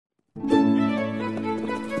You're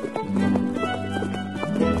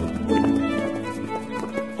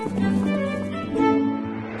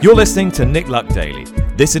listening to Nick Luck Daily.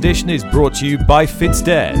 This edition is brought to you by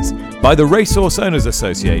FitzDares, by the Racehorse Owners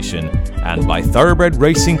Association, and by Thoroughbred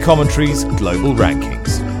Racing Commentary's Global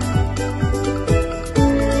Rankings.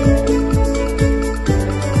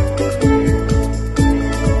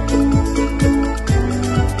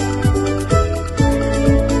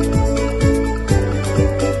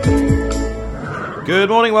 Good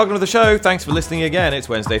morning, welcome to the show. Thanks for listening again. It's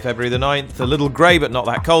Wednesday, February the 9th. A little grey, but not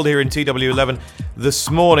that cold here in TW11 this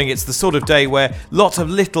morning. It's the sort of day where lots of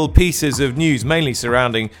little pieces of news, mainly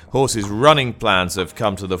surrounding horses' running plans, have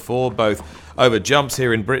come to the fore, both over jumps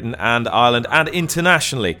here in Britain and Ireland and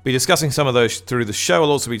internationally. Be discussing some of those through the show.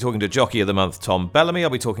 I'll also be talking to Jockey of the Month Tom Bellamy. I'll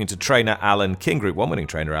be talking to trainer Alan King, Group 1 winning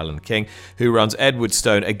trainer Alan King, who runs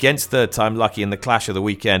Edwardstone against third-time lucky in the clash of the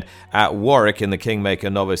weekend at Warwick in the Kingmaker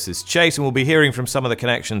Novices Chase. And we'll be hearing from some of the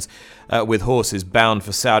connections with horses bound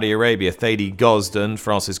for Saudi Arabia. Thady Gosden,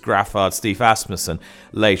 Francis Graffard, Steve Asmussen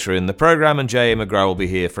later in the programme, and J.A. McGrath will be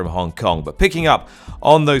here from Hong Kong. But picking up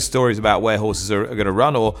on those stories about where horses are going to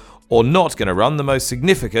run or not going to run, the most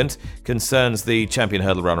significant concerns the champion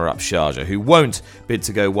hurdle runner-up Sharjah, who won't bid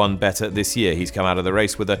to go one better this year. He's come out of the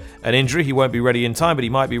race with an injury. He won't be ready in time, but he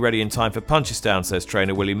might be ready in time for Punchestown, says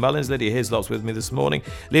trainer Willie Mullins. Lydia Hislop's with me this morning.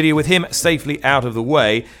 Lydia, with him safely out of the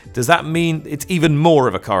way, does that mean it's even more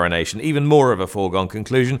of a coronation, even more of a foregone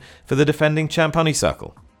conclusion for the defending champ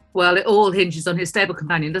Honeysuckle? Well, it all hinges on his stable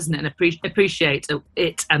companion, doesn't it? And appreciate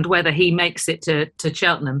it and whether he makes it to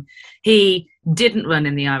Cheltenham. He didn't run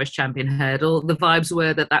in the Irish Champion Hurdle. The vibes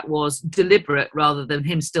were that was deliberate rather than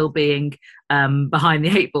him still being behind the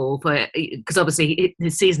eight ball. Because obviously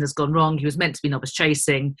his season has gone wrong. He was meant to be novice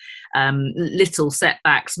chasing. Little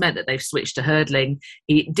setbacks meant that they've switched to hurdling.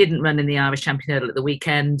 He didn't run in the Irish Champion Hurdle at the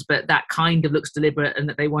weekend, but that kind of looks deliberate and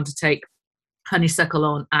that they want to take Honeysuckle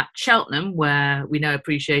on at Cheltenham, where we know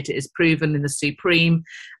Appreciate It is proven in the Supreme,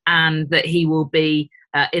 and that he will be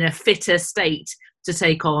in a fitter state to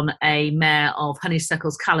take on a mare of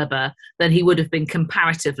Honeysuckle's calibre than he would have been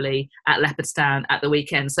comparatively at Leopardstown at the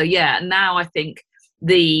weekend. So yeah, now I think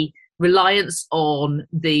the reliance on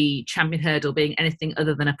the champion hurdle being anything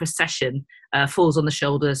other than a procession falls on the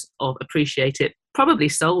shoulders of Appreciate It, probably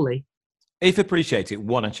solely. If Appreciate It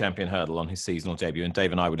won a champion hurdle on his seasonal debut, and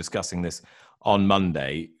Dave and I were discussing this on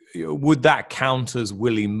Monday, would that count as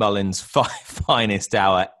Willie Mullins' finest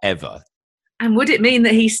hour ever? And would it mean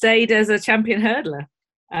that he stayed as a champion hurdler?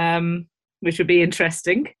 Which would be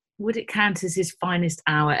interesting. Would it count as his finest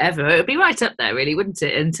hour ever? It would be right up there, really, wouldn't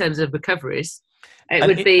it, in terms of recoveries? It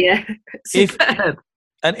would be superb.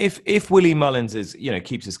 If Willie Mullins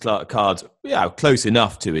keeps his cards close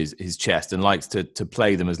enough to his chest and likes to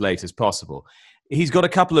play them as late as possible, he's got a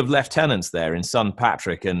couple of lieutenants there in Son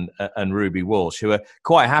Patrick and Ruby Walsh who are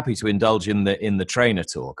quite happy to indulge in the trainer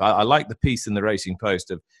talk. I like the piece in the Racing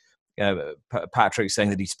Post of Patrick saying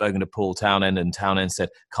that he's spoken to Paul Townend, and Townend said,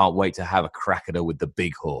 "Can't wait to have a crack at her with the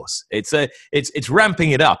big horse." It's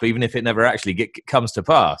ramping it up, even if it never actually comes to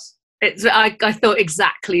pass. I thought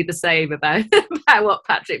exactly the same about what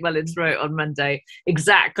Patrick Mullins wrote on Monday.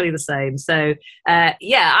 Exactly the same. So,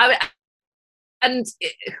 and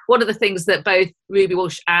one of the things that both Ruby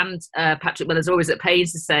Walsh and Patrick Mullins are always at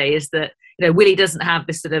pains to say is that Willie doesn't have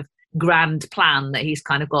this sort of grand plan that he's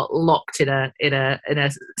kind of got locked in a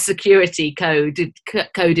security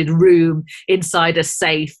coded room inside a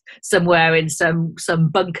safe somewhere in some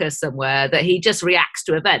bunker somewhere, that he just reacts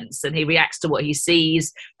to events and he reacts to what he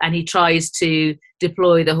sees and he tries to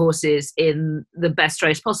deploy the horses in the best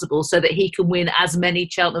race possible so that he can win as many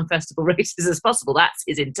Cheltenham Festival races as possible. That's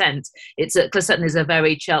his intent. Clersutton is a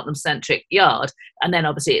very Cheltenham-centric yard, and then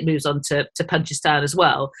obviously it moves on to Punchestown as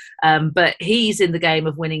well. But he's in the game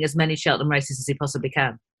of winning as many Cheltenham races as he possibly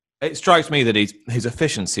can. It strikes me that his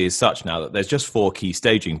efficiency is such now that there's just 4 key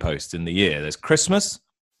staging posts in the year. There's Christmas,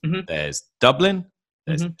 there's Dublin,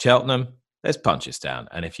 there's Cheltenham, there's Punchestown.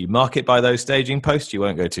 And if you mark it by those staging posts, you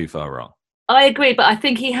won't go too far wrong. I agree, but I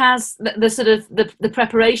think he has the sort of the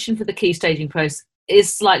preparation for the key staging posts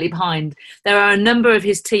is slightly behind. There are a number of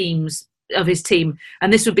his team,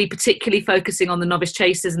 and this would be particularly focusing on the novice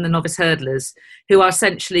chasers and the novice hurdlers, who are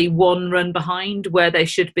essentially one run behind where they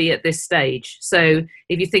should be at this stage. So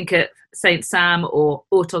if you think at St Sam or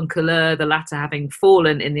Auton Couleur, the latter having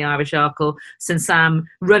fallen in the Irish Arkle, St Sam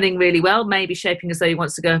running really well, maybe shaping as though he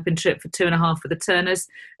wants to go up in trip for 2.5 for the Turners.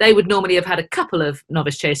 They would normally have had a couple of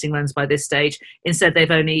novice chasing runs by this stage. Instead,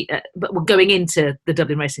 they've only, but we're going into the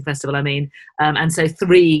Dublin Racing Festival, and so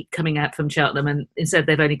 3 coming out from Cheltenham, and instead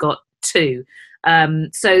they've only got 2.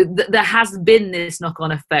 So there has been this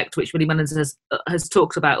knock-on effect, which Willie Mullins has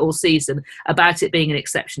talked about all season, about it being an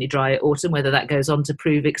exceptionally dry autumn. Whether that goes on to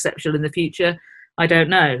prove exceptional in the future, I don't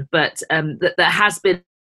know. But there has been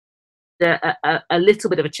a little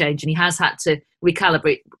bit of a change, and he has had to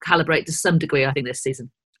calibrate to some degree, I think, this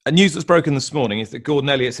season. A news that's broken this morning is that Gordon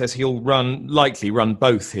Elliott says he'll likely run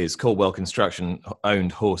both his Caldwell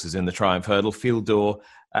Construction-owned horses in the Triumph Hurdle, Field d'Or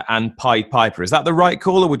and Pied Piper. Is that the right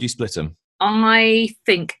call, or would you split them? I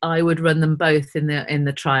think I would run them both in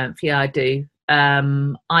the Triumph. Yeah, I do.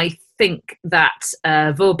 I think that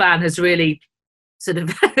Vauban has really sort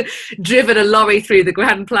of driven a lorry through the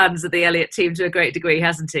grand plans of the Elliott team to a great degree,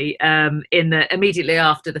 hasn't he? Immediately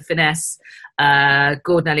after the finesse,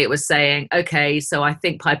 Gordon Elliott was saying, okay, so I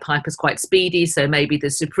think Pied Piper's quite speedy, so maybe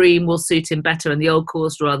the Supreme will suit him better in the old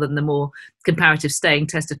course rather than the more comparative staying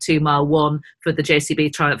test of 2 Mile 1 for the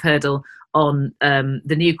JCB Triumph Hurdle on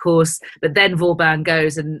the new course. But then Vauban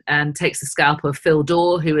goes and takes the scalp of Field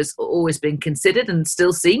d'Or, who has always been considered and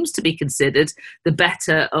still seems to be considered the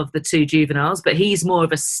better of the 2 juveniles, but he's more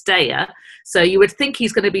of a stayer. So you would think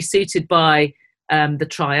he's going to be suited by the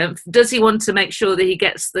Triumph. Does he want to make sure that he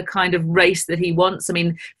gets the kind of race that he wants? I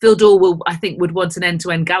mean, Field d'Or would want an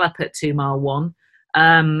end-to-end gallop at 2 Mile 1.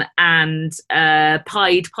 And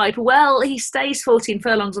Pied Piper, well, he stays 14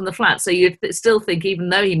 furlongs on the flat, so you'd still think, even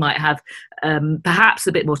though he might have perhaps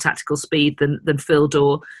a bit more tactical speed than Field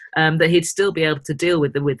d'Or, that he'd still be able to deal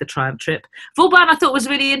with the Triumph trip. Vauban, I thought, was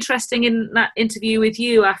really interesting in that interview with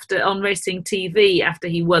you on Racing TV after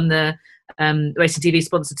he won the Racing TV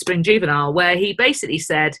sponsored Spring Juvenile, where he basically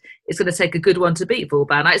said it's going to take a good one to beat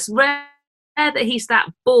Vauban. It's rare that he's that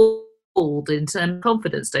bold in terms of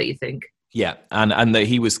confidence, don't you think? Yeah, and that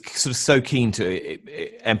he was sort of so keen to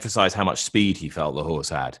emphasise how much speed he felt the horse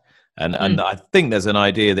had. And I think there's an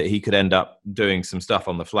idea that he could end up doing some stuff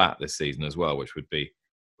on the flat this season as well, which would be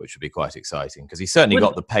quite exciting, because he's certainly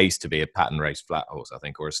got the pace to be a pattern race flat horse, I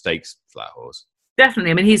think, or a stakes flat horse.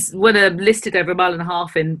 Definitely. I mean, he's won a listed over 1.5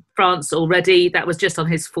 miles in France already. That was just on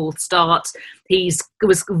his 4th start. He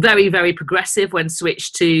was very, very progressive when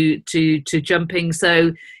switched to jumping.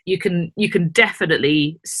 So you can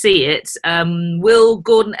definitely see it. Will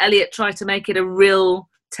Gordon Elliott try to make it a real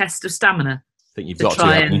test of stamina? I think you've got to,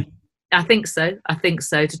 haven't you? I think so,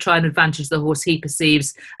 to try and advantage the horse he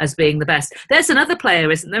perceives as being the best. There's another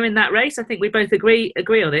player, isn't there, in that race? I think we both agree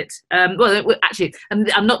on it. Well, actually,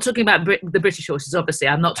 I'm not talking about the British horses, obviously.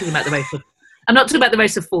 I'm not talking about the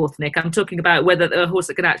race of 4th, Nick. I'm talking about whether a horse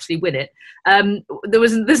that can actually win it.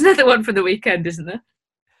 There's another one from the weekend, isn't there?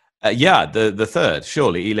 Yeah, the 3rd,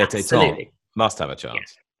 surely. Il Était Temps must have a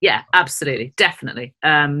chance. Yeah, absolutely, definitely.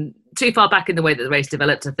 Too far back in the way that the race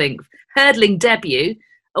developed, I think. Hurdling debut,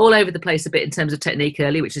 all over the place a bit in terms of technique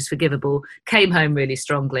early, which is forgivable. Came home really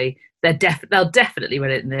strongly. They'll definitely run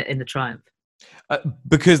it in the Triumph.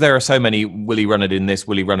 Because there are so many will he run it in this,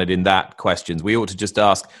 will he run it in that questions, we ought to just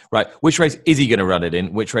ask, right, which race is he going to run it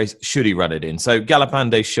in? Which race should he run it in? So Galopin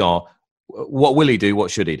Des Champs, what will he do? What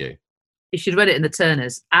should he do? He should run it in the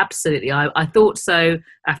Turners. Absolutely. I thought so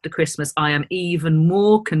after Christmas. I am even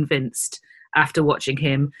more convinced after watching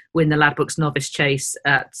him win the Ladbrokes Novice Chase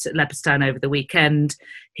at Leopardstown over the weekend.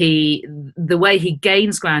 The way he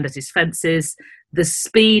gains ground at his fences, the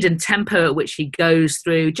speed and tempo at which he goes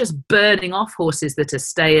through, just burning off horses that are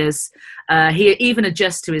stayers. He even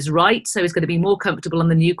adjusts to his right, so he's going to be more comfortable on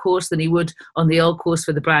the new course than he would on the old course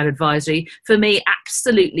for the Brown Advisory. For me,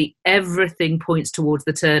 absolutely everything points towards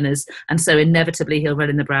the Turners, and so inevitably he'll run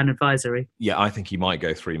in the Brown Advisory. Yeah, I think he might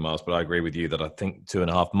go 3 miles, but I agree with you that I think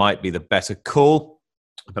 2.5 might be the better call.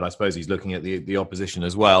 But I suppose he's looking at the opposition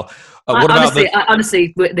as well.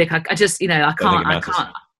 Honestly, Nick, I just, I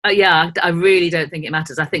can't. I really don't think it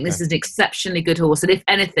matters. I think this is an exceptionally good horse. And if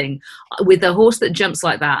anything, with a horse that jumps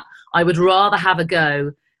like that, I would rather have a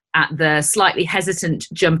go at the slightly hesitant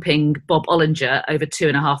jumping Bob Ollinger over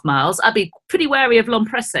 2.5 miles. I'd be pretty wary of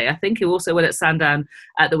L'Empresse, I think, who also went at Sandown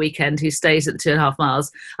at the weekend, who stays at the 2.5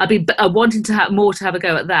 miles. I'd be wanting to have a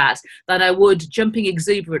go at that than I would jumping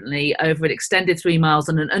exuberantly over an extended 3 miles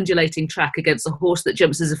on an undulating track against a horse that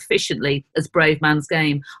jumps as efficiently as Brave Man's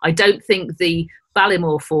Game. I don't think the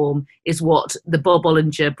Ballymore form is what the Bob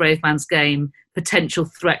Ollinger Brave Man's Game potential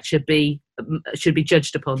threat should be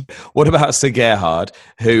judged upon. What about Sir Gerhard,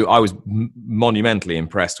 who I was monumentally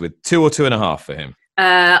impressed with? 2 or 2.5 for him?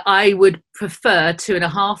 I would prefer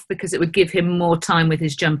 2.5 because it would give him more time with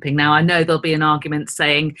his jumping. Now, I know there'll be an argument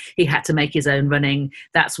saying he had to make his own running.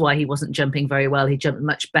 That's why he wasn't jumping very well. He jumped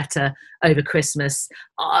much better over Christmas.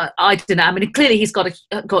 I don't know. I mean, clearly he's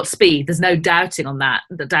got speed. There's no doubting that.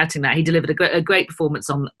 He delivered a great performance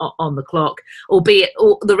on the clock, albeit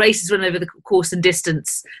all the races run over the course and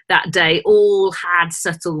distance that day all had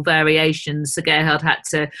subtle variations. So Gerhard had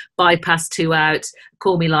to bypass 2 out,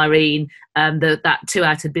 Call Me Lyrene. That 2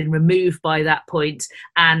 out had been removed by that point,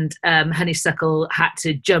 and Honeysuckle had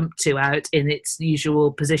to jump 2 out in its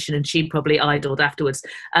usual position, and she probably idled afterwards.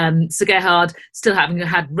 So Gerhard, still having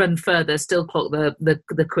had run further, still clocked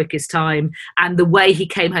the quickest time, and the way he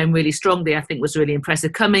came home really strongly, I think, was really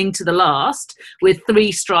impressive. Coming to the last with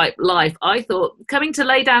 3-stripe life, I thought, coming to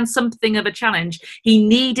lay down something of a challenge, he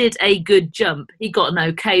needed a good jump. He got an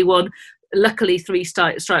okay one. Luckily,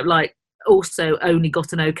 3-stripe light also only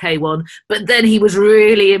got an okay one, but then he was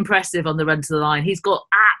really impressive on the run to the line. He's got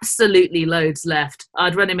absolutely loads left.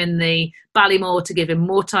 I'd run him in the Ballymore to give him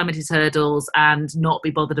more time at his hurdles and not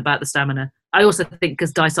be bothered about the stamina. I also think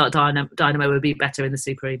because Dysart Dynamo would be better in the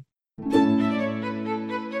Supreme.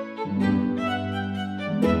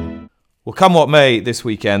 Well, come what may this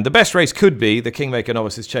weekend, the best race could be the Kingmaker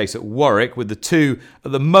Novices Chase at Warwick, with the two,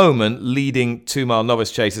 at the moment, leading 2-mile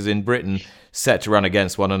novice chasers in Britain set to run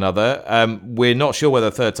against one another. We're not sure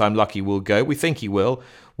whether Third Time Lucky will go. We think he will.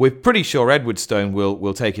 We're pretty sure Edwardstone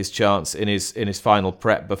will take his chance in his final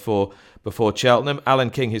prep before Cheltenham.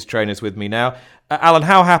 Alan King, his trainer, is with me now. Alan,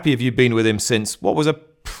 how happy have you been with him since what was a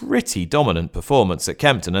pretty dominant performance at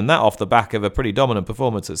Kempton, and that off the back of a pretty dominant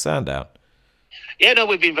performance at Sandown? Yeah, no,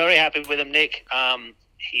 we've been very happy with him, Nick.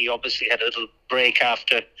 He obviously had a little break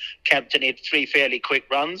after Kempton. He had 3 fairly quick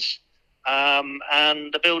runs,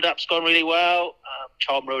 and the build-up's gone really well.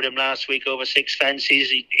 Tom rode him last week over 6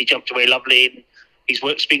 fences. He jumped away lovely, and his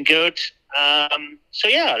work's been good. So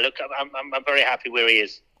yeah, look, I'm very happy where he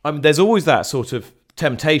is. There's always that sort of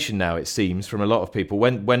temptation now, it seems, from a lot of people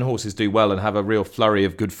when horses do well and have a real flurry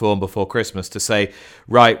of good form before Christmas to say,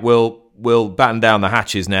 right, we'll batten down the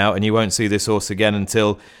hatches now, and you won't see this horse again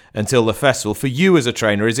until the festival. For you as a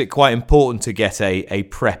trainer, is it quite important to get a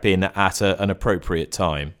prep in at an appropriate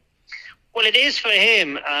time? Well, it is for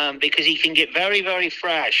him because he can get very, very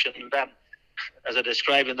fresh, and as I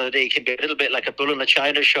described the other day, he can be a little bit like a bull in a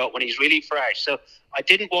china shop when he's really fresh. So I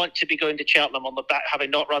didn't want to be going to Cheltenham on the back, having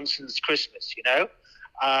not run since Christmas, you know.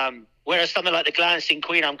 Whereas something like the Glancing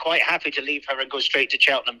Queen, I'm quite happy to leave her and go straight to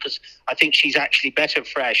Cheltenham because I think she's actually better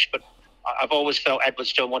fresh. But I've always felt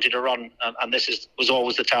Edwardstone wanted to run, and this was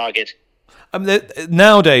always the target.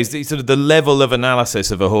 Nowadays, the level of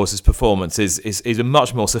analysis of a horse's performance is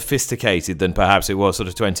much more sophisticated than perhaps it was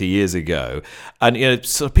 20 years ago. And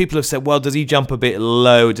people have said, well, does he jump a bit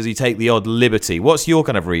low? Does he take the odd liberty? What's your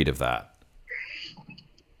kind of read of that?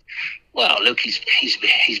 Well, look, he's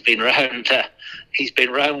been round. He's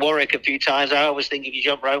been round Warwick a few times. I always think if you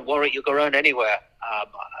jump round Warwick, you'll go round anywhere.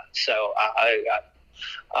 So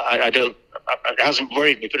I don't. It hasn't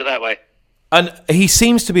worried me. Put it that way. And he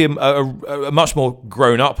seems to be a much more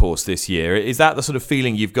grown-up horse this year. Is that the sort of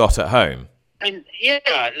feeling you've got at home? And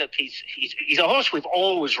yeah, look, he's a horse we've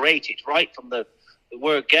always rated right from the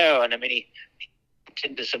word go. And I mean, he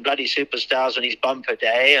into some bloody superstars on his bumper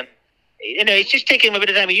day, and it's just taking him a bit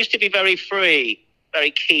of time. He used to be very free,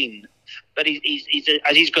 very keen, but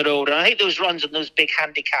as he's got older, and I think those runs and those big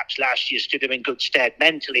handicaps last year stood him in good stead.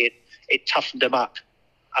 Mentally, it toughened him up.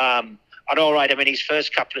 And all right, I mean, his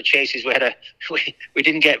first couple of chases, we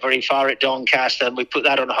didn't get very far at Doncaster, and we put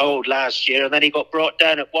that on hold last year, and then he got brought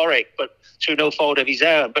down at Warwick, but through no fault of his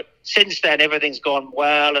own. But since then, everything's gone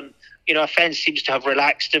well, and a fence seems to have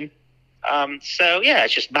relaxed him. So yeah,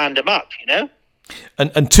 it's just manned him up,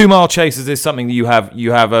 And 2-mile chases is something that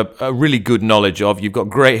you have a really good knowledge of. You've got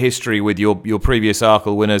great history with your previous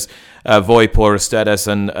Arkle winners, Voipor, Estedes,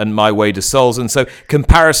 and My Way to Souls, and so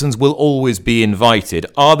comparisons will always be invited.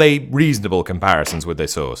 Are they reasonable comparisons with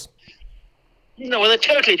this horse? No, well, they're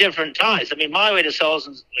totally different ties. I mean, My Way to Souls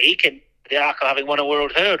and the Arkle having won a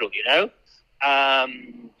world hurdle,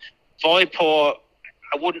 Voipor,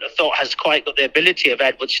 I wouldn't have thought has quite got the ability of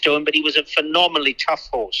Edwardstone, but he was a phenomenally tough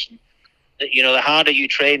horse. The harder you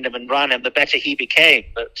trained him and ran him, the better he became.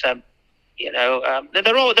 But they're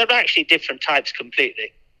actually different types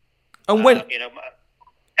completely. And when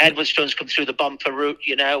Edwardstone's come through the bumper route,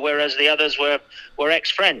 whereas the others were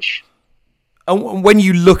ex-French. And when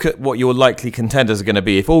you look at what your likely contenders are going to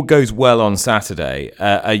be, if all goes well on Saturday,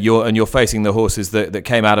 you're facing the horses that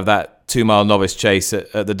came out of that 2-mile novice chase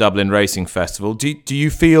at the Dublin Racing Festival. Do you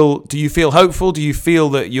feel hopeful? Do you feel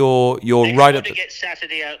that you're right at to get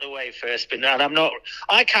Saturday out of the way first, but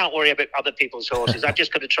I can't worry about other people's horses. I've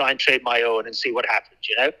just got to try and trade my own and see what happens,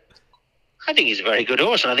 I think he's a very good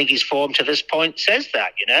horse, and I think his form to this point says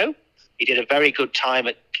that, He did a very good time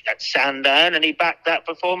at Sandown, and he backed that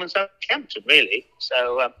performance at Kempton, really.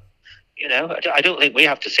 So, I don't think we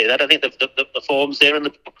have to say that. I think the form's there in the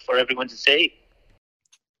book for everyone to see.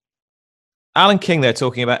 Alan King there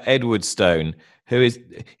talking about Edwardstone,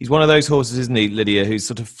 he's one of those horses, isn't he, Lydia, who's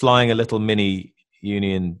sort of flying a little mini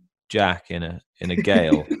Union Jack in a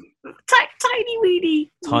gale. Tiny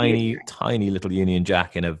weedy. Tiny little Union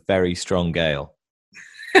Jack in a very strong gale.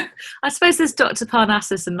 I suppose there's Dr.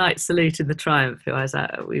 Parnassus and Knight Salute in the Triumph, who I was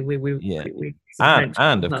at.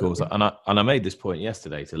 And of course, and I made this point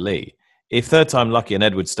yesterday to Lee. If Third Time Lucky and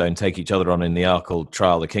Edwardstone take each other on in the Arkle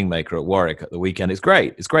Trial, the Kingmaker at Warwick at the weekend, it's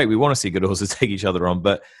great. It's great. We want to see good horses take each other on,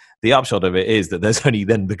 but the upshot of it is that there's only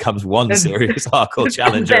then becomes one serious Arkle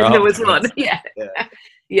challenger. Then there was one,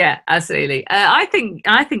 yeah, absolutely. I think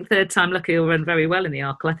Third Time Lucky will run very well in the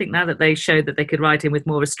Arkle. I think now that they showed that they could ride him with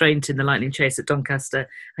more restraint in the Lightning Chase at Doncaster,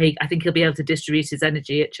 I think he'll be able to distribute his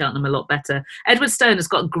energy at Cheltenham a lot better. Edwardstone has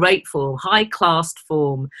got great form, high-classed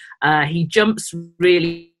form. He jumps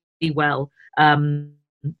really well.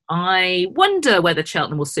 I wonder whether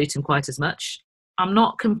Cheltenham will suit him quite as much. I'm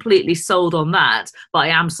not completely sold on that, but I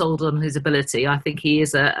am sold on his ability. I think he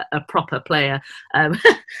is a proper player.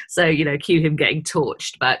 So, cue him getting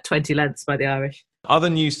torched about 20 lengths by the Irish.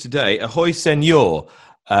 Other news today, Ahoy Senor,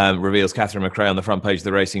 reveals Catherine McRae on the front page of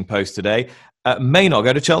the Racing Post today, may not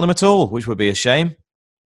go to Cheltenham at all, which would be a shame.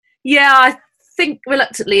 Yeah, I think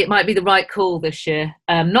reluctantly it might be the right call this year.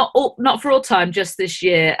 Not for all time, just this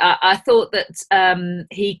year. I thought that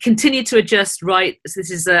he continued to adjust right. So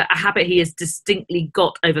this is a habit he has distinctly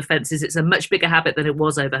got over fences. It's a much bigger habit than it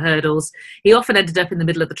was over hurdles. He often ended up in the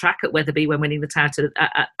middle of the track at Wetherby when winning the Tout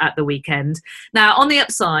at the weekend. Now, on the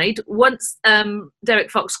upside, once Derek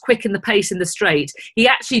Fox quickened the pace in the straight, he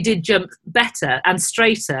actually did jump better and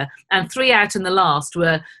straighter, and 3 out in the last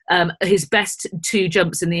were his best 2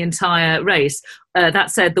 jumps in the entire race.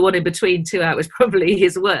 That said, the one in between 2 out was probably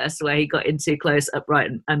his worst, where he got in too close,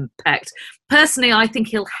 upright and pecked. Personally, I think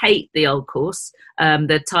he'll hate the old course,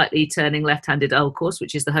 the tightly turning left-handed old course,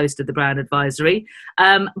 which is the host of the Brown Advisory.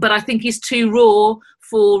 But I think he's too raw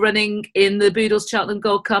for running in the Boodles Cheltenham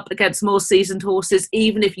Gold Cup against more seasoned horses,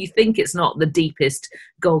 even if you think it's not the deepest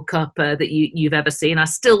Gold Cup that you've ever seen. I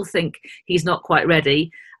still think he's not quite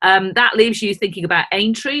ready. That leaves you thinking about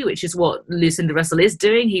Aintree, which is what Lucinda Russell is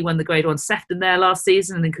doing. He won the Grade 1 Sefton there last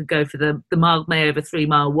season and then could go for the Mildmay over 3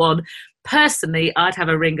 Mile 1. Personally, I'd have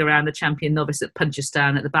a ring around the Champion Novice at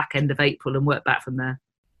Punchestown at the back end of April and work back from there.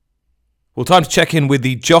 Well, time to check in with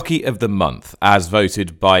the Jockey of the Month, as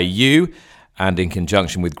voted by you and in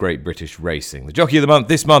conjunction with Great British Racing. The Jockey of the Month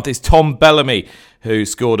this month is Tom Bellamy, who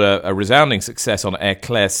scored a resounding success on Air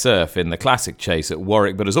Claire Surf in the Classic Chase at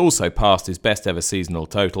Warwick, but has also passed his best ever seasonal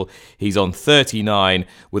total. He's on 39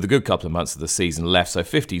 with a good couple of months of the season left, so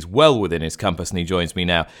 50's well within his compass, and he joins me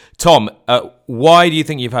now. Tom, why do you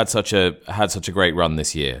think you've had such a great run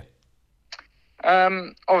this year?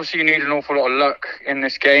 Obviously, you need an awful lot of luck in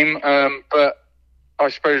this game, but I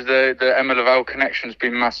suppose the Emma Lavelle connection's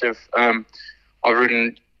been massive. I've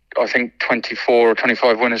ridden, I think, 24 or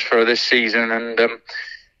 25 winners for this season, and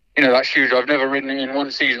that's huge. I've never ridden in one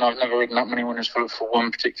season. I've never ridden that many winners for one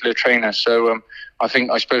particular trainer. So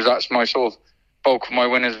I suppose that's my sort of bulk of my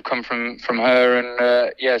winners have come from her,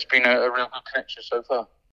 and it's been a real good connection so far.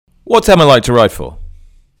 What's Emma like to ride for?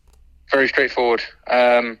 Very straightforward.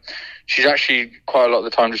 She's actually quite a lot of the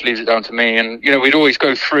time just leaves it down to me, and we'd always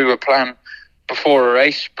go through a plan before a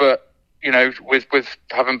race, but with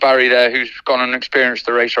having Barry there, who's gone and experienced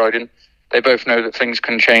the race riding, they both know that things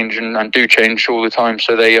can change and do change all the time.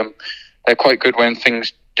 So they're quite good when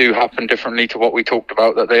things do happen differently to what we talked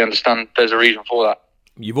about, that they understand there's a reason for that.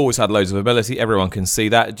 You've always had loads of ability. Everyone can see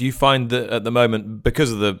that. Do you find that at the moment,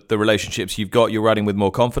 because of the relationships you've got, you're riding with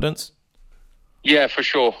more confidence? Yeah, for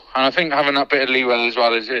sure. And I think having that bit of leeway as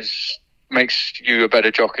well is makes you a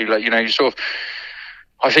better jockey. You sort of,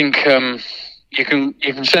 I think, you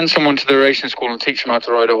can send someone to the racing school and teach them how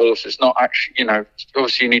to ride a horse. It's not actually,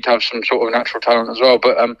 obviously you need to have some sort of natural talent as well.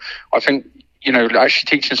 But I think, actually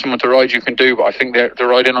teaching someone to ride you can do. But I think the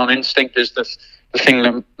riding on instinct is the thing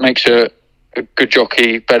that makes a good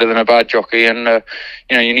jockey better than a bad jockey. And,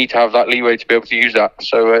 you need to have that leeway to be able to use that.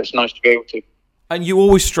 So it's nice to be able to. And you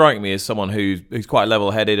always strike me as someone who's quite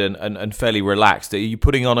level-headed and fairly relaxed. Are you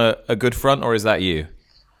putting on a good front, or is that you?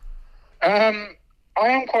 I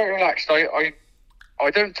am quite relaxed. I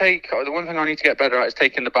don't take. The one thing I need to get better at is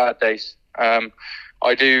taking the bad days.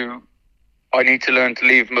 I need to learn to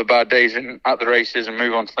leave my bad days at the races and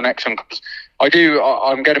move on to the next one. Cause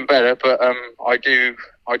I'm getting better, but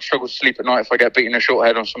I'd struggle to sleep at night if I get beaten a short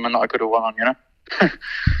head on something that I could have won on. You know,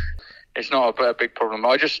 it's not a big problem.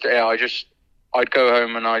 I'd go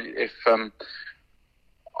home and if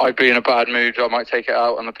I'd be in a bad mood, I might take it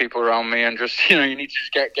out on the people around me and just, you need to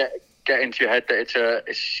just get into your head that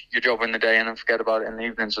it's your job in the day and then forget about it in the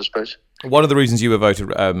evenings, I suppose. One of the reasons you were voted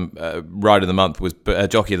Rider of the Month was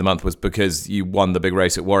Jockey of the Month was because you won the big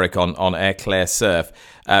race at Warwick on Airclair Surf.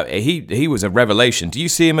 He was a revelation. Do you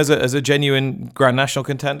see him as a genuine Grand National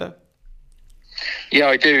contender? Yeah,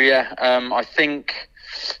 I do. Yeah, I think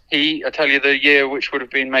I tell you, the year which would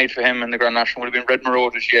have been made for him in the Grand National would have been Red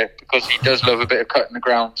Marauders year, because he does love a bit of cut in the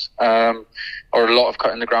ground, or a lot of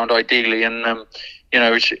cut in the ground, ideally, and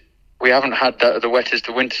we haven't had the wettest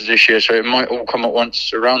of winters this year, so it might all come at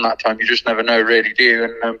once around that time. You just never know, really, do you?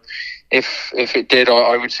 And if it did,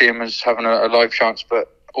 I would see him as having a live chance.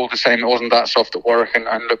 But all the same, it wasn't that soft at Warwick, and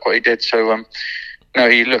look what he did. So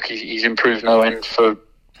he's improved no end from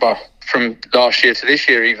last year to this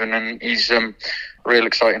year even, and he's a real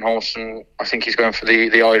exciting horse. And I think he's going for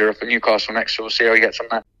the Eider up at Newcastle next, so we'll see how he gets on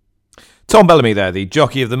there. Tom Bellamy there, the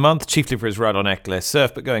Jockey of the Month, chiefly for his ride on Airclair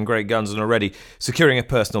Surf, but going great guns and already securing a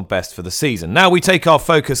personal best for the season. Now we take our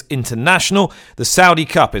focus international. The Saudi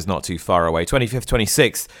Cup is not too far away, 25th,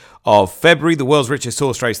 26th of February. The world's richest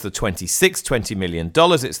horse race, the 26th, $20 million.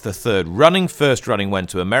 It's the third running. First running went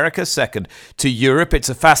to America, second to Europe. It's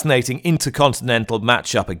a fascinating intercontinental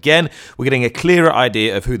matchup again. We're getting a clearer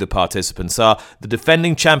idea of who the participants are. The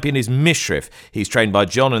defending champion is Mishrif. He's trained by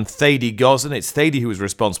John and Thady Gosden. It's Thady who was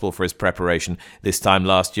responsible for his preparation this time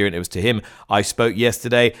last year, and it was to him I spoke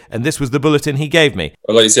yesterday, and this was the bulletin he gave me.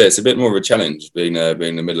 Well, like you said, it's a bit more of a challenge being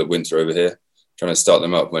in the middle of winter over here, trying to start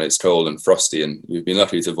them up when it's cold and frosty, and we've been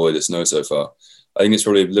lucky to avoid the snow so far. I think it's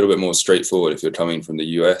probably a little bit more straightforward if you're coming from the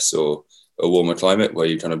US or a warmer climate where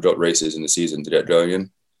you kind of got races in the season to get going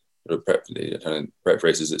in, prep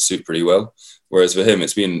races that suit pretty well. Whereas for him,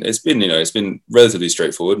 it's been relatively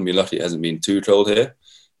straightforward, and we're lucky it hasn't been too cold here.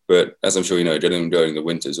 But as I'm sure you know, getting him going in the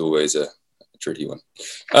winter is always a tricky one.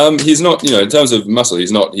 He's not, in terms of muscle, he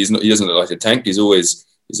doesn't look like a tank. He's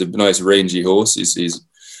a nice rangy horse. He's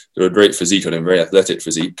got a great physique on him, very athletic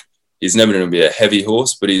physique. He's never going to be a heavy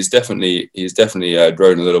horse, but he's definitely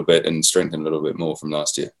grown a little bit and strengthened a little bit more from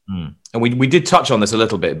last year. And we did touch on this a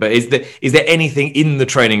little bit, but is there anything in the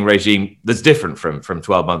training regime that's different from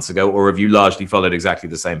 12 months ago, or have you largely followed exactly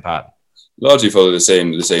the same pattern? Largely follow the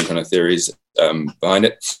same kind of theories behind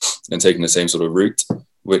it, and taking the same sort of route,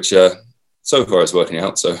 which so far it's working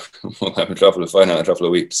out. So we'll have to find out in a couple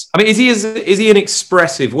of weeks. I mean, is he an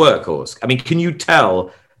expressive workhorse? I mean, can you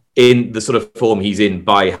tell in the sort of form he's in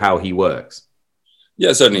by how he works?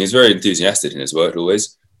 Yeah, certainly. He's very enthusiastic in his work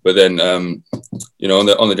always. But then, on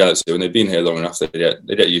the Galaxy, when they've been here long enough, they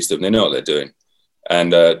get used to them. They know what they're doing,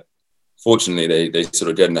 and fortunately, they sort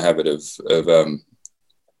of get in the habit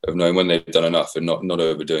of knowing when they've done enough and not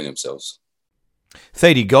overdoing themselves.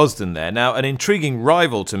 Thady Gosden there. Now, an intriguing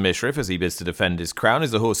rival to Mishrif as he bids to defend his crown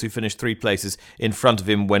is the horse who finished 3 places in front of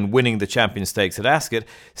him when winning the Champion Stakes at Ascot,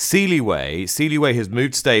 Seelyway. Seelyway has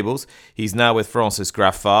moved stables. He's now with Francis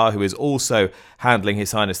Graffard, who is also handling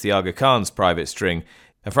His Highness the Aga Khan's private string.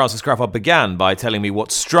 And Francis Graffard began by telling me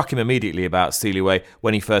what struck him immediately about Seelyway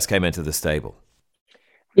when he first came into the stable.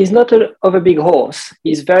 He's not of a big horse.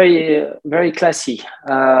 He's very, very classy.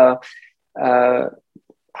 I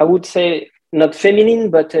would say not feminine,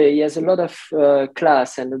 but he has a lot of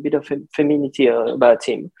class and a bit of femininity about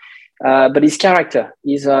him. But his character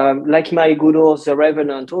is like my good horse, the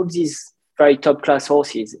Revenant, all these very top class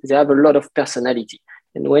horses, they have a lot of personality.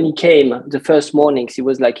 And when he came the first mornings, he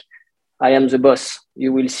was like, I am the boss.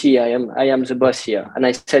 You will see, I am the boss here. And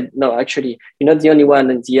I said, no, actually, you're not the only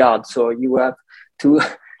one in the yard. So you have to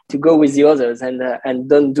go with the others and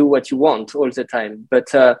don't do what you want all the time. But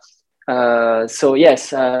so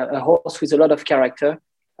yes, a horse with a lot of character,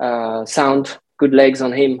 sound, good legs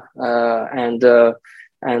on him, and a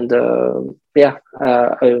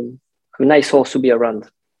nice horse to be around.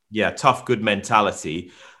 Yeah, tough, good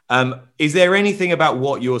mentality. Is there anything about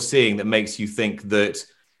what you're seeing that makes you think that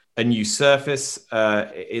a new surface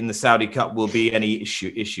in the Saudi Cup will be any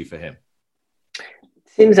issue for him?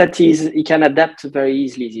 Seems that he can adapt very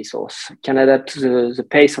easily, this horse. He can adapt to the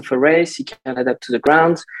pace of a race. He can adapt to the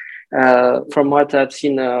ground. From what I've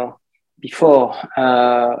seen before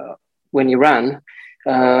when he ran,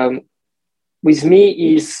 with me,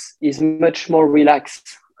 he's much more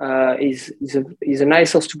relaxed. He's a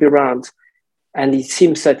nice horse to be around. And it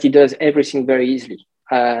seems that he does everything very easily.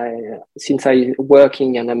 since I'm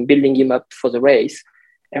working and I'm building him up for the race,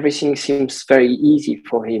 everything seems very easy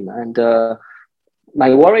for him. And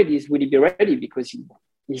my worry is, will he be ready? Because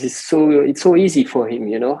it's so easy for him,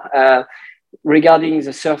 you know. Regarding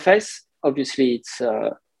the surface, obviously it's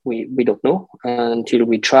we don't know until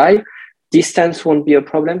we try. Distance won't be a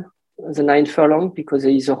problem, the 9 furlong, because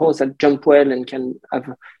he's a horse that jump well and can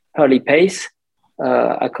have early pace,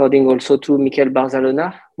 according also to Mikel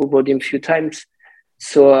Barzalona, who rode him a few times.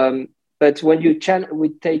 So, but when we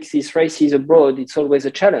take these races abroad, it's always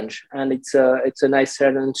a challenge, and it's a nice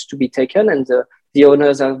challenge to be taken, and the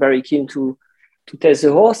owners are very keen to test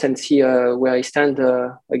the horse and see where he stands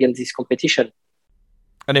against this competition.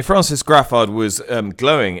 And if Francis Graffard was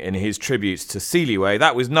glowing in his tributes to Seelyway,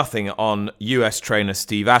 that was nothing on US trainer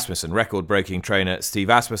Steve Asmussen, record-breaking trainer Steve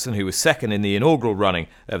Asmussen, who was second in the inaugural running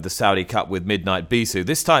of the Saudi Cup with Midnight Bisou.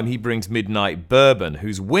 This time he brings Midnight Bourbon,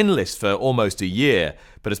 who's winless for almost a year,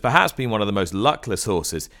 but has perhaps been one of the most luckless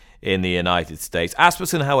horses in the United States.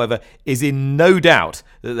 Asmussen, however, is in no doubt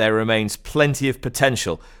that there remains plenty of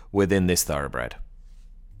potential within this thoroughbred.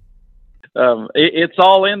 It's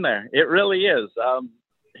all in there. It really is.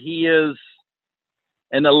 He is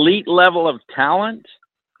an elite level of talent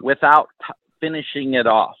without finishing it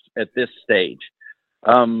off at this stage.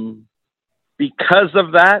 Because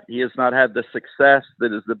of that, he has not had the success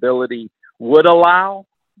that his ability would allow,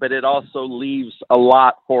 but it also leaves a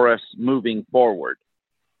lot for us moving forward.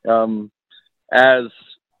 As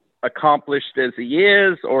accomplished as he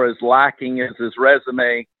is, or as lacking as his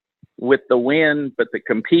resume with the win, but the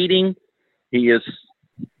competing, he is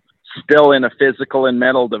still in a physical and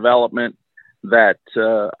mental development that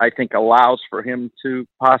I think allows for him to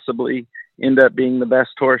possibly end up being the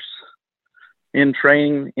best horse in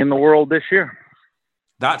training in the world this year.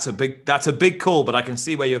 That's a big call, but I can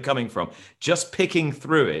see where you're coming from. Just picking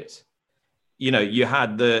through it, you know, you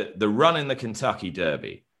had the run in the Kentucky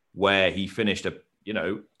Derby where he finished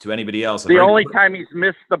to anybody else. The only time he's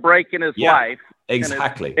missed the break in his life.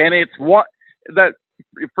 Exactly. And it's what that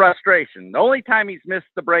frustration. The only time he's missed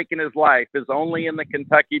the break in his life is only in the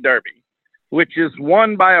Kentucky Derby, which is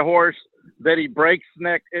won by a horse that he breaks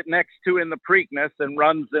next to in the Preakness and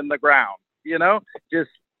runs in the ground. You know, just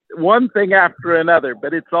one thing after another,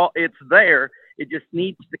 but it's there. It just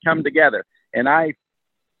needs to come together. And I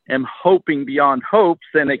am hoping beyond hopes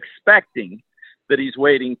and expecting that he's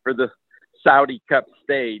waiting for the Saudi Cup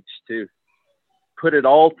stage to put it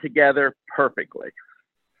all together perfectly.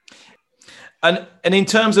 And in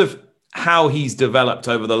terms of how he's developed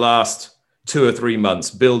over the last 2 or 3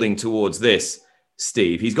 months, building towards this,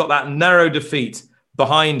 Steve, he's got that narrow defeat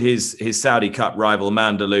behind his Saudi Cup rival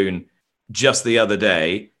Mandaloun just the other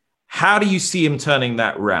day. How do you see him turning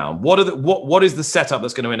that round? What is the setup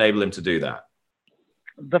that's going to enable him to do that?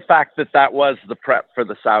 The fact that was the prep for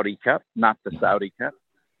the Saudi Cup, not the Saudi Cup.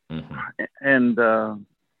 Mm-hmm. And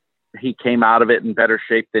he came out of it in better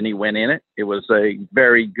shape than he went in it. It was a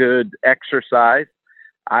very good exercise.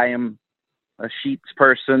 I am a sheets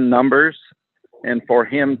person, numbers, and for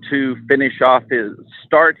him to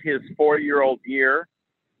start his 4-year-old year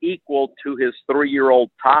equal to his 3-year-old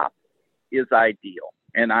top is ideal.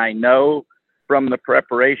 And I know from the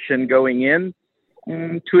preparation going in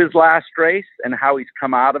to his last race and how he's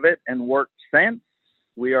come out of it and worked since,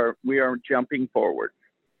 we are jumping forward.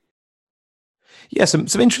 Yeah, some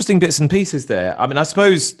interesting bits and pieces there. I mean, I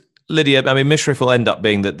suppose, Lydia, Mishriff will end up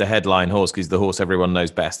being the headline horse because he's the horse everyone knows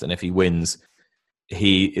best. And if he wins,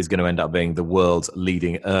 he is going to end up being the world's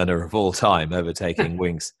leading earner of all time, overtaking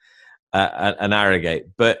Winks and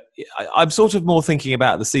Arrogate. But I'm sort of more thinking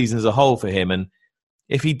about the season as a whole for him. And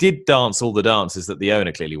if he did dance all the dances that the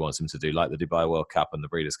owner clearly wants him to do, like the Dubai World Cup and the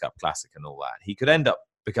Breeders' Cup Classic and all that, he could end up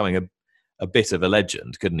becoming a bit of a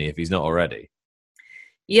legend, couldn't he, if he's not already?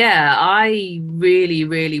 Yeah, I really,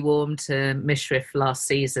 really warmed to Mishriff last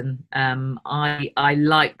season. I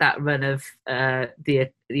like that run of the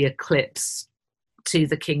Eclipse to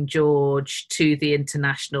the King George, to the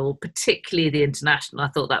International, particularly the International. I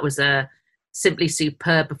thought that was a simply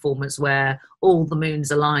superb performance where all the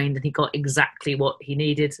moons aligned and he got exactly what he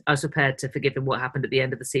needed. I was prepared to forgive him what happened at the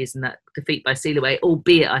end of the season, that defeat by Seelyway,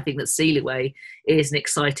 albeit I think that Seelyway is an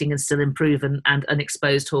exciting and still unproven and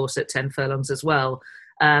unexposed horse at 10 furlongs as well.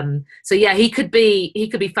 So yeah, he could be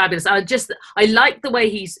fabulous. I like the way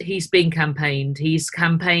he's been campaigned. He's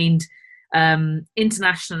campaigned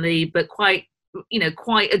internationally, but quite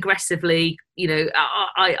aggressively.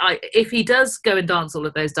 If he does go and dance all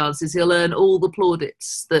of those dances, he'll earn all the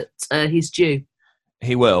plaudits that he's due.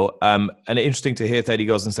 He will. And interesting to hear Thady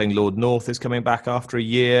Gosden saying Lord North is coming back after a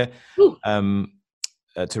year to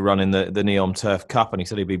run in the Neom Turf Cup, and he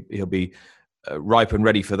said he'll be ripe and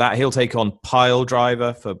ready for that. He'll take on Pile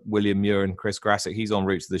Driver for William Muir and Chris Grassick. He's en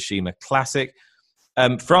route to the Shima Classic.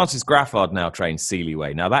 Francis Graffard now trains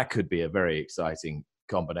Seeley. Now, that could be a very exciting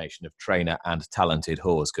combination of trainer and talented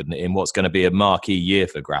horse, couldn't it, in what's going to be a marquee year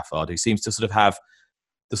for Graffard, who seems to sort of have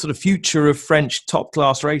the sort of future of French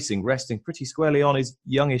top-class racing resting pretty squarely on his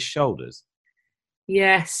youngish shoulders.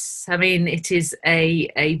 Yes, I mean, it is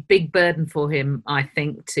a big burden for him, I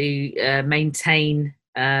think, to maintain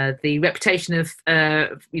the reputation of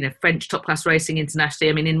French top class racing internationally.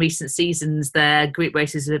 I mean, in recent seasons, their group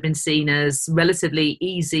races have been seen as relatively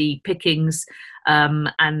easy pickings,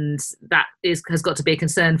 and that has got to be a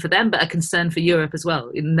concern for them, but a concern for Europe as well.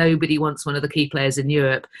 Nobody wants one of the key players in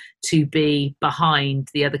Europe to be behind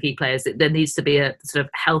the other key players. There needs to be a sort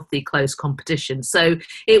of healthy, close competition. So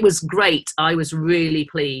it was great. I was really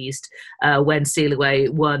pleased when Seeley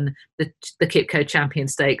won the Kipco Champion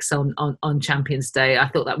Stakes on Champions Day. I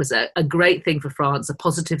thought that was a great thing for France, a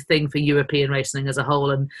positive thing for European racing as a whole.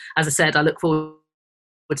 And as I said, I look forward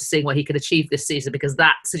to seeing what he could achieve this season, because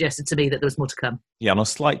that suggested to me that there was more to come. Yeah, on a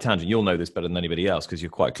slight tangent, you'll know this better than anybody else because you're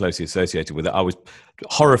quite closely associated with it. I was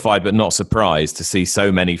horrified but not surprised to see so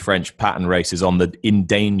many French pattern races on the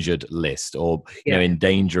endangered list, or in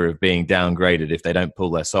danger of being downgraded if they don't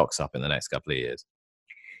pull their socks up in the next couple of years.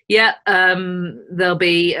 Yeah, there'll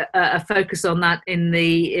be a focus on that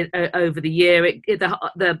over the year.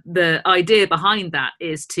 The idea behind that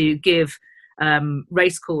is to give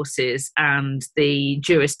race courses and the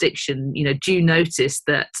jurisdiction, due notice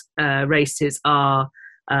that races are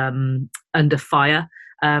under fire.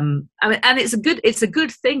 And it's a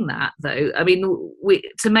good thing that, though. I mean,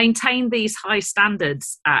 to maintain these high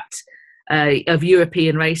standards of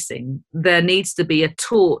European racing, there needs to be a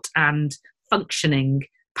taut and functioning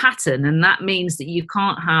pattern, and that means that you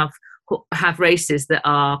can't have races that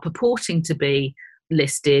are purporting to be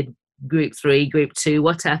listed Group 3, Group 2,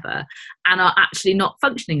 whatever, and are actually not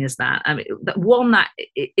functioning as that. I mean, that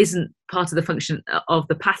isn't part of the function of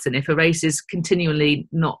the pattern. If a race is continually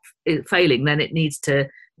not failing, then it needs to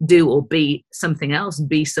do or be something else,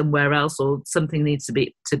 be somewhere else, or something needs to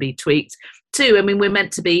be tweaked. Two, I mean, we're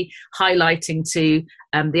meant to be highlighting to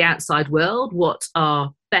the outside world what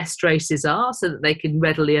our best races are, so that they can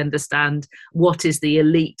readily understand what is the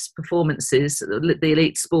elite performances, the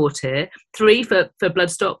elite sport here. Three, for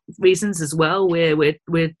bloodstock reasons as well,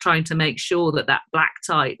 we're trying to make sure that black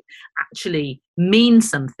type actually means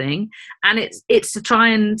something, and it's to try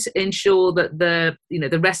and ensure that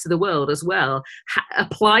the rest of the world as well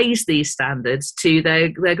applies these standards to their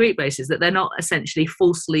group races, that they're not essentially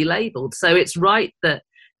falsely labelled. So it's right that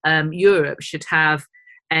Europe should have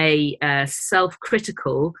a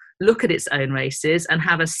self-critical look at its own races and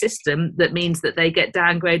have a system that means that they get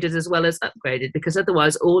downgraded as well as upgraded, because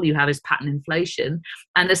otherwise all you have is pattern inflation,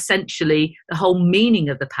 and essentially the whole meaning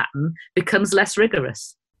of the pattern becomes less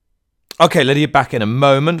rigorous. Okay, Lydia, back in a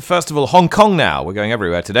moment. First of all, Hong Kong now. We're going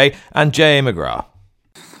everywhere today. And J. McGrath.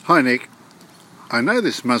 Hi, Nick. I know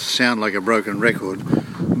this must sound like a broken record,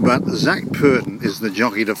 but Zach Purton is the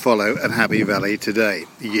jockey to follow at Happy Valley today,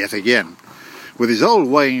 yet again. With his old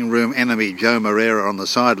weighing room enemy Joe Moreira on the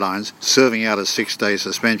sidelines, serving out a 6-day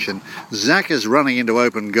suspension, Zach is running into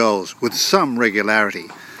open goals with some regularity.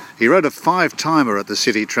 He rode a 5-timer at the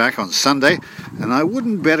City Track on Sunday, and I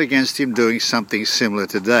wouldn't bet against him doing something similar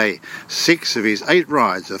today. 6 of his 8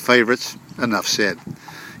 rides are favourites, enough said.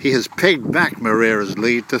 He has pegged back Moreira's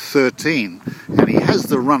lead to 13, and he has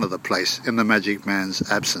the run of the place in the Magic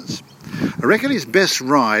Man's absence. I reckon his best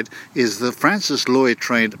ride is the Francis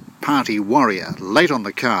Lloyd-trained Party Warrior, late on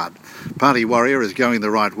the card. Party Warrior is going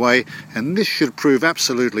the right way, and this should prove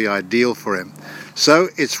absolutely ideal for him. So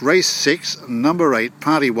it's race 6, number 8,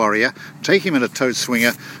 Party Warrior. Take him in a tote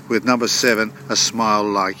swinger with number 7, A Smile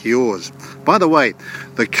Like Yours. By the way,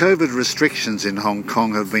 the COVID restrictions in Hong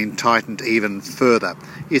Kong have been tightened even further.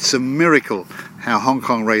 It's a miracle how Hong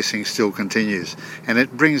Kong racing still continues, and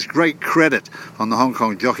it brings great credit on the Hong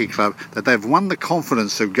Kong Jockey Club that they've won the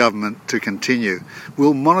confidence of government to continue.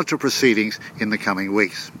 We'll monitor proceedings in the coming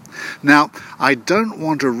weeks. Now, I don't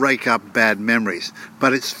want to rake up bad memories,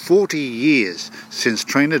 but it's 40 years since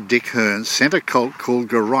trainer Dick Hearn sent a colt called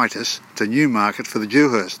Goritis to Newmarket for the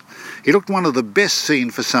Dewhurst. He looked one of the best seen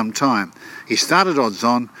for some time. He started odds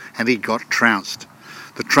on and he got trounced.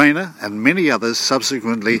 The trainer and many others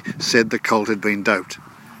subsequently said the colt had been doped.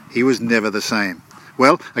 He was never the same.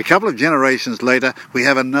 Well, a couple of generations later, we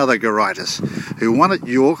have another Geraghtus, who won at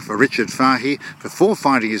York for Richard Fahey before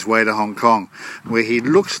fighting his way to Hong Kong, where he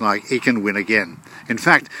looks like he can win again. In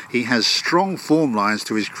fact, he has strong form lines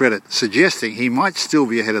to his credit, suggesting he might still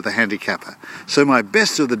be ahead of the handicapper. So my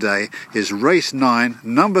best of the day is race 9,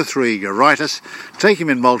 number 3, Geraghtus. Take him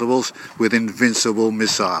in multiples with Invincible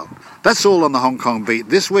Missile. That's all on the Hong Kong beat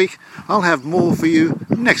this week. I'll have more for you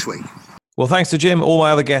next week. Well, thanks to Jim, all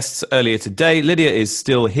my other guests earlier today. Lydia is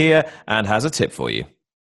still here and has a tip for you.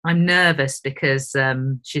 I'm nervous because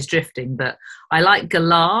she's drifting, but I like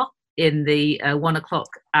Galar in the 1 o'clock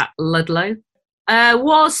at Ludlow.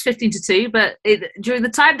 Was 15-2, but during the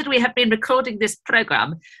time that we have been recording this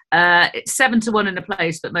programme, it's 7-1 in a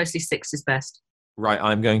place, but mostly 6 is best. Right,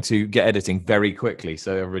 I'm going to get editing very quickly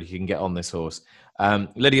so everybody can get on this horse.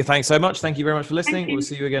 Lydia, thanks so much. Thank you very much for listening. We'll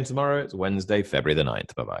see you again tomorrow. It's Wednesday, February the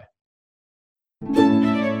 9th. Bye-bye.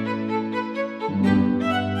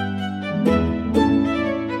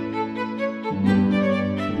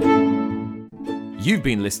 You've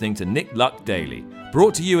been listening to Nick Luck Daily,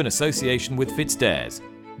 brought to you in association with FitzDares,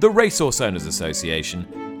 the Racehorse Owners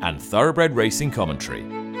Association, and Thoroughbred Racing Commentary.